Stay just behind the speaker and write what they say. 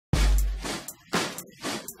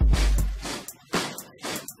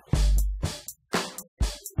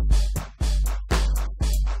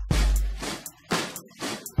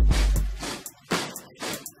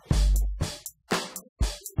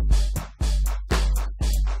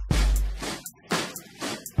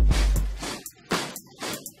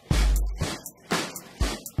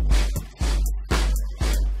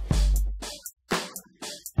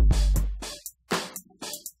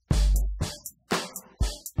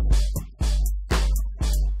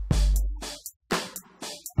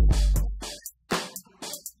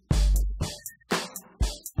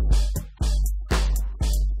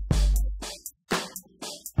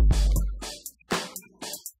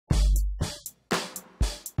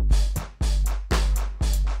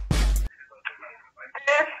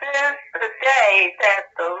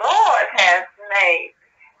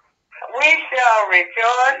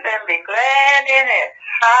rejoice and be glad in it.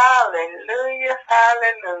 Hallelujah,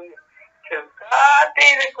 hallelujah. To God be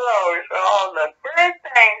the glory for all the great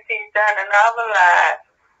things he's done in our lives.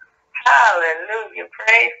 Hallelujah,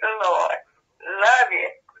 praise the Lord. Love you.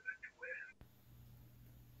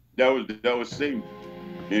 That was Satan,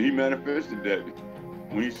 and he manifested that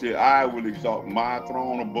when he said, "I will exalt my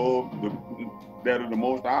throne above that of the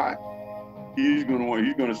Most High." He's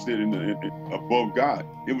gonna sit above God.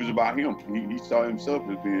 It was about him. He saw himself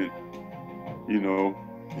as being,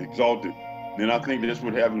 exalted. And I think that's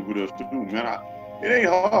what happens with us too, man. It ain't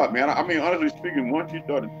hard, man. I mean, honestly speaking, once you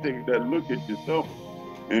start to take that look at yourself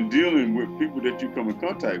and dealing with people that you come in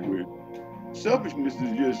contact with, selfishness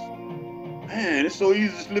is just, man, it's so easy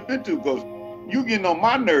to slip into because you getting on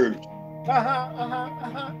my nerves.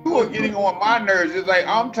 You are getting on my nerves. It's like,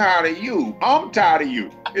 I'm tired of you. I'm tired of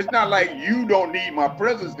you. It's not like you don't need my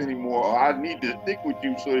presence anymore or I need to stick with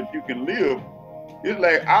you so that you can live. It's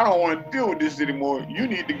like, I don't want to deal with this anymore. You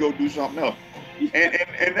need to go do something else.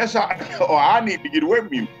 And that's how, or I need to get away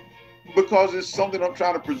from you because it's something I'm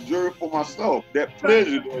trying to preserve for myself. That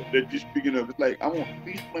pleasure that you're speaking of. It's like, I want a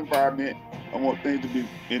peaceful environment. I want things to be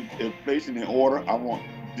in place and in order. I want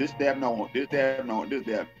this to happen. I want this to happen. I want this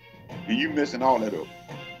to happen. And you messing all that up.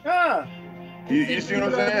 You see what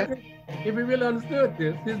I'm saying? If we really understood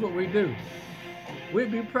this, here's what we do.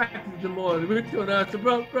 We'd be practicing more. We'd turn around and say,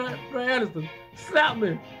 bro Anderson, slap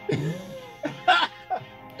me.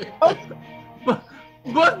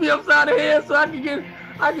 Bust me upside the head so I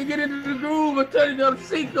can get into the groove and turn it on the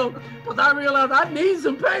seat because I realized I need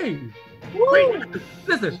some pain.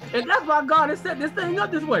 Listen, and that's why God has set this thing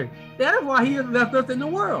up this way. That is why he has left us in the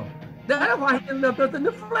world. That is why he has left us in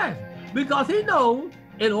the flesh. Because he knows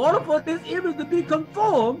in order for this image to be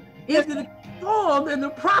conformed, it's to be conformed in the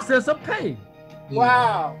process of pain.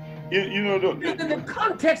 Wow. It's in the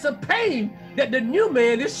context of pain that the new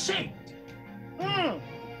man is shaped.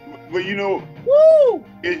 But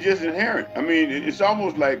it's just inherent. I mean, it's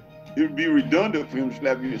almost like it would be redundant for him to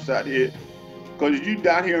slap you upside the head. Because if you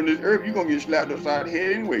down here on this earth, you're going to get slapped upside the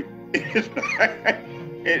head anyway.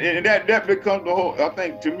 and that becomes the whole, I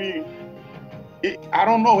think, to me, I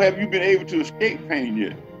don't know, have you been able to escape pain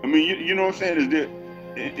yet? I mean, you know what I'm saying? Is that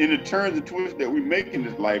in the turns and twists that we make in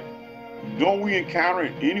this life, don't we encounter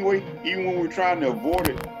it anyway? Even when we're trying to avoid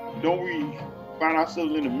it, don't we find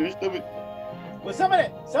ourselves in the midst of it? Well, some of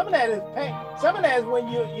that is pain. Some of that is when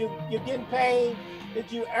you're getting pain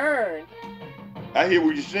that you earned. I hear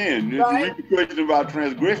what you're saying. Right. The repercussions of our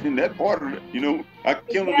transgression, that part of it, I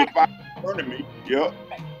killed him if I burning me. Yep.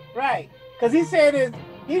 Right. Because he said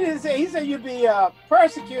he said you'd be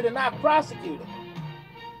persecuted, not prosecuted.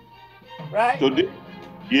 Right? So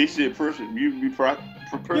he said you'd be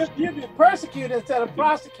persecuted. You'd be persecuted instead of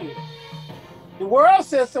prosecuted. The world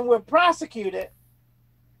system will prosecute it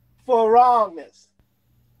for wrongness.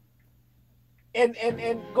 And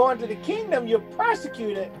going to the kingdom, you're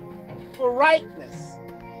persecuted for rightness.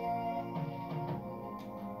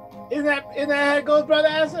 Isn't that how it goes, Brother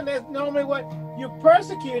Anderson? That's normally what you're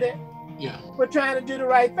persecuted for trying to do the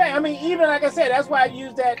right thing. I mean, even like I said, that's why I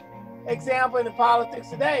use that example in the politics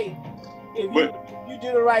today. If you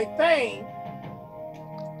do the right thing,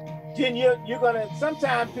 then you're gonna,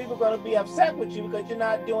 sometimes people are gonna be upset with you because you're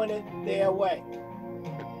not doing it their way.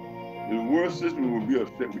 The world system will be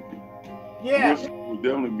upset with you. Yeah. The world system will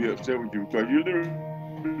definitely be upset with you because you're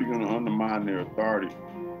literally gonna undermine their authority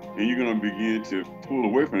and you're gonna begin to pull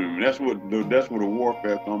away from them. And that's what the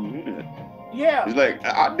warfare comes in at. Yeah. It's like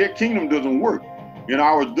their kingdom doesn't work and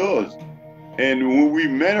ours does. And when we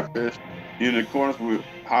manifest in accordance with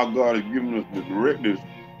how God has given us the directives,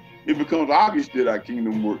 it becomes obvious that our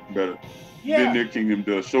kingdom works better than their kingdom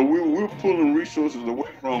does. So we're pulling resources away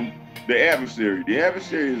from the adversary. The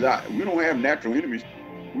adversary is out. We don't have natural enemies.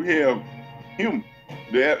 We have him,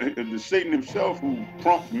 the Satan himself, who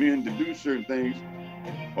prompts men to do certain things,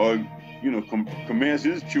 or commands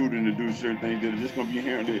his children to do certain things that are just going to be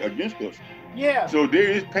inherently against us. Yeah. So there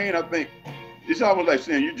is pain. I think it's almost like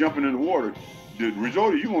saying you're jumping in the water. The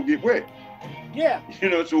result is you're gonna get wet. Yeah.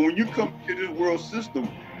 So when you come to this world system,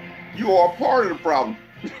 you are a part of the problem.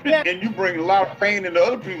 Yeah. And you bring a lot of pain into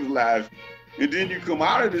other people's lives. And then you come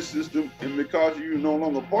out of this system, and because you're no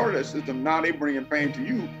longer part of that system, now they bringing pain to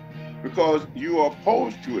you because you are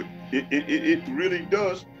opposed to it. It really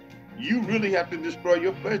does. You really have to destroy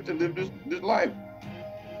your flesh to live this life.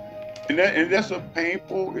 And that's a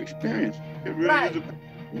painful experience. It really is a painful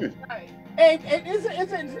experience. Right. And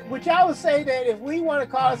isn't which I would say that if we want to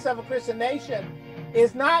call ourselves a Christian nation,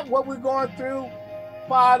 is not what we're going through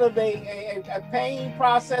part of a pain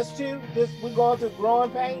process too? We're going through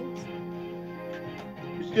growing pains?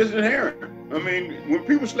 It's just inherent. I mean, when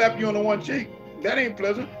people slap you on the one cheek, that ain't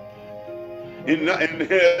pleasant. And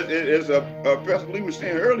as Pastor Lee was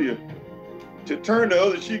saying earlier, to turn the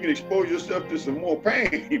other cheek and expose yourself to some more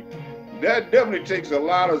pain, that definitely takes a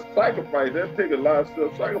lot of sacrifice. That takes a lot of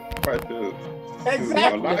self-sacrifice to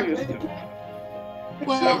allow yourself.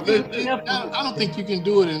 Well, I don't think you can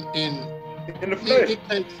do it in the flesh.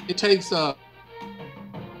 It takes a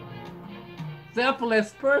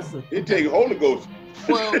selfless person. It takes Holy Ghost.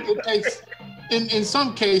 Well, it takes, in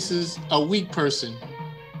some cases, a weak person.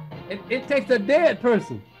 It takes a dead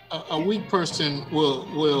person. A weak person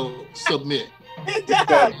will submit. It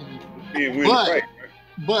does.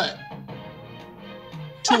 But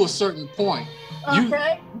to a certain point, you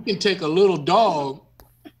can take a little dog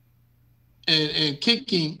and kick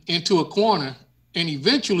him into a corner, and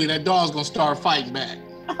eventually that dog's gonna start fighting back.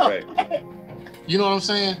 Right. You know what I'm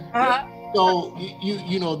saying? So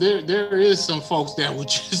you know there is some folks that would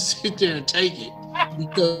just sit there and take it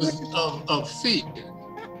because of fear.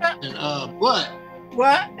 And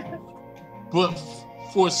but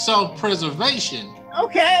for self-preservation.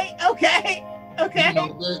 Okay. You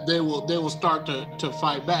know, they will start to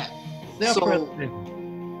fight back. So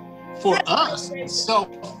for us,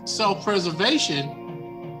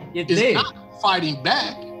 self-preservation is not fighting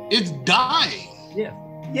back; it's dying. Yeah.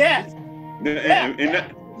 Yes. And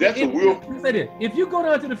that's a will. If you go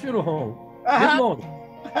down to the funeral home this morning,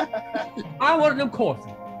 I wanted them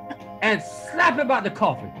courses and slap him out the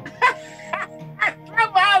coffin.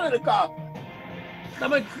 Slap out of the coffin.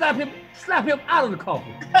 Somebody slap him out of the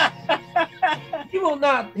coffin. He will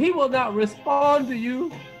not respond to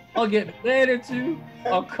you or get mad at you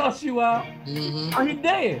or cuss you out. Mm-hmm. Or he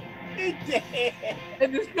dead. He dead.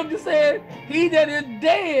 And the scripture said, he that is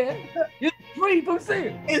dead is free from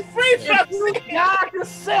sin. It's free from sin. God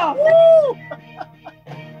yourself.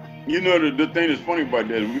 You know, the thing that's funny about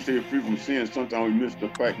that, when we say free from sin, sometimes we miss the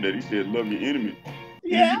fact that he said, love your enemy.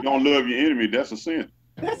 Yeah. If you don't love your enemy, that's a sin.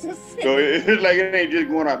 That's a sin. So it's like it ain't just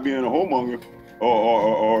going out being a homemonger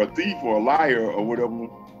or a thief or a liar or whatever.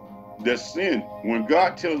 That's sin. When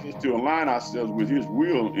God tells us to align ourselves with his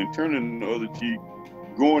will and turning the other cheek,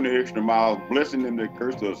 going the extra mile, blessing them that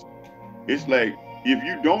curse us, it's like, if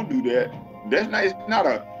you don't do that, it's not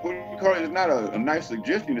a nice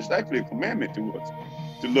suggestion. It's actually a commandment to us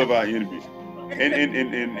to love our enemies.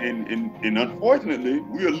 And unfortunately,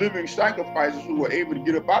 we are living sacrifices who are able to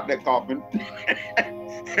get up out that coffin.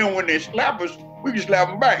 And when they slap us, we can slap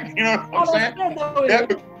them back. You know what I'm saying?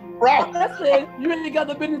 That's the problem. That's it. You ain't got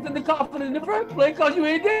no business in the coffin in the first place because you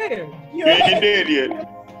ain't dead. You ain't dead yet.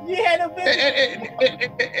 You had no business.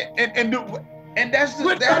 And that's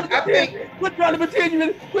We're trying to pretend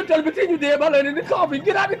you dead by letting in the coffin.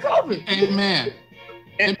 Get out the coffin. Amen.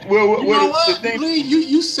 And you know what, Lee,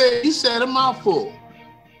 you said a mouthful.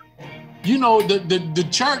 You know, the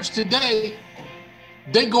church today,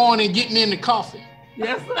 they going and getting in the coffin.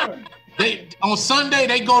 Yes, sir. On Sunday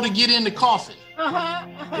they go to get in the coffin.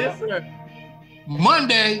 Yes, sir.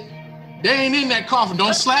 Monday, they ain't in that coffin.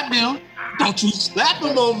 Don't slap them. Don't you slap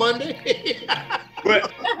them on Monday. But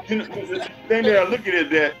you know, the thing that I look at is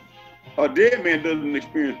that a dead man doesn't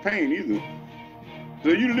experience pain either. So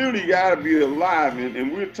you literally gotta be alive,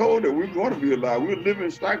 and we're told that we're going to be alive. We're living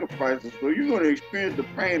sacrifices, so you're going to experience the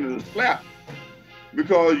pain of the slap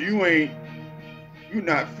because you're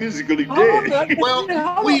not physically dead. Well,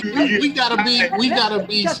 we gotta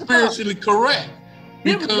be spiritually correct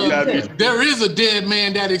because there is a dead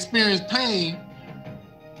man that experienced pain,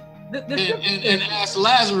 and asked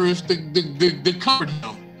Lazarus to comfort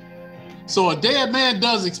him. So a dead man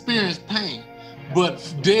does experience pain, but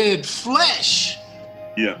dead flesh.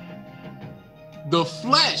 Yeah. The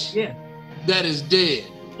flesh that is dead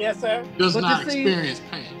does not experience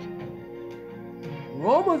pain.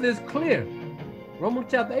 Romans is clear. Romans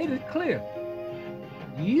chapter 8 is clear.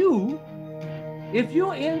 If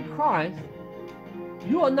you're in Christ,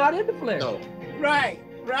 you are not in the flesh. No. Right.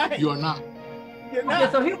 You are not. You're not.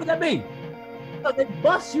 Okay, so here's what that means. So they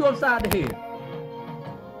bust you upside the head.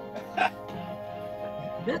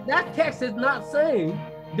 That text is not saying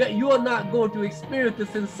that you are not going to experience the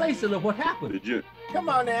sensation of what happened. Legit. Come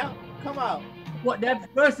on now. Come on. What that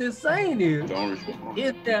verse is saying is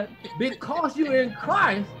that because you're in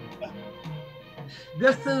Christ,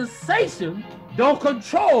 the sensation don't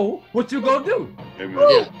control what you're going to do. Amen.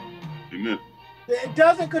 Yeah. Amen. It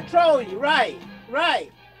doesn't control you. Right.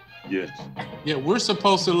 Yes. Yeah, we're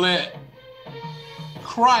supposed to let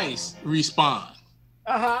Christ respond.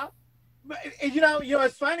 But you know,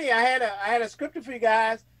 it's funny. I had a scripture for you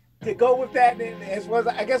guys to go with that, as was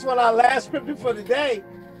I guess one of our last scripture for today.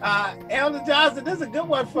 Elder Johnson, this is a good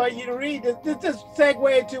one for you to read. This just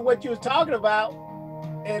segue into what you was talking about,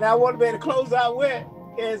 and I want to be able to close out with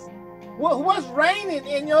is what's reigning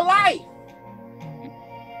in your life?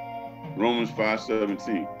 Romans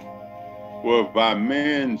 5:17. Well, by one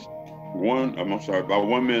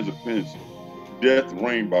man's offense, death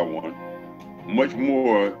reigned by one. Much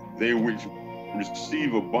more they which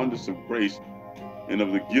receive abundance of grace and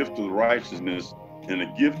of the gift of righteousness, and the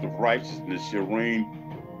gift of righteousness shall reign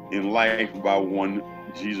in life by one,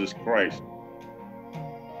 Jesus Christ.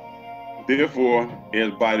 Therefore,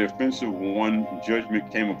 as by the offense of one,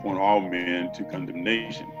 judgment came upon all men to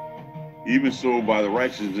condemnation, even so by the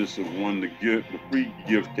righteousness of one, the free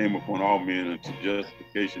gift came upon all men unto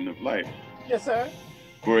justification of life. Yes, sir.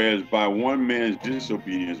 For as by one man's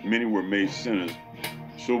disobedience many were made sinners,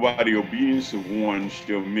 so by the obedience of one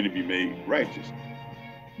shall many be made righteous.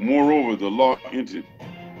 Moreover, the law entered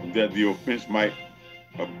that the offense might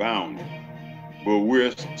abound. But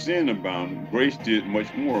where sin abounded, grace did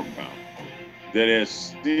much more abound. That as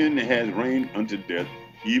sin has reigned unto death,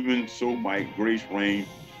 even so might grace reign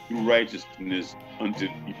through righteousness unto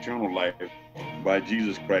eternal life by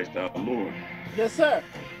Jesus Christ our Lord. Yes, sir.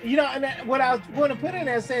 You know, and what I was going to put in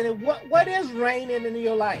there saying, what is reigning in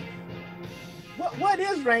your life? What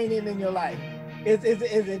is reigning in your life? Is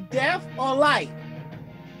it death or life?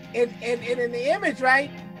 And in the image, right?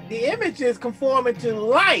 The image is conforming to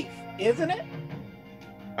life, isn't it?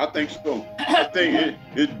 I think so. I think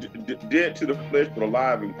it's dead to the flesh, but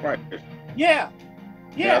alive in Christ. Yeah.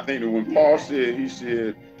 Yeah. And I think that when Paul said, he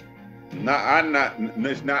said, it's not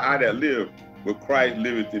I that live, but Christ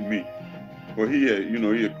liveth in me. For he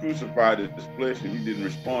had crucified his flesh, and he didn't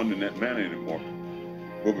respond in that manner anymore.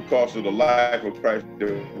 But because of the life of Christ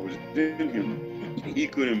that was in him, he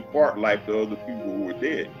could impart life to other people who were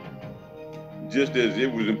dead, just as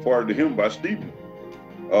it was imparted to him by Stephen.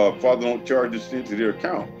 Father, don't charge the sin to their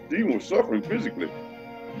account. Stephen was suffering physically,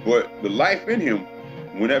 but the life in him,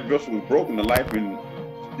 when that vessel was broken, the life in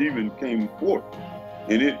Stephen came forth,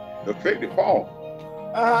 and it affected Paul.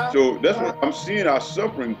 So that's what I'm seeing. Our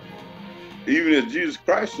suffering, even as Jesus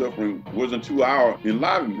Christ's suffering, was unto our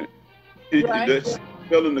enlivenment. That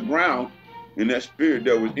fell in the ground, and that spirit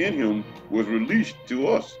that was in him was released to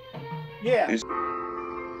us. Yeah. And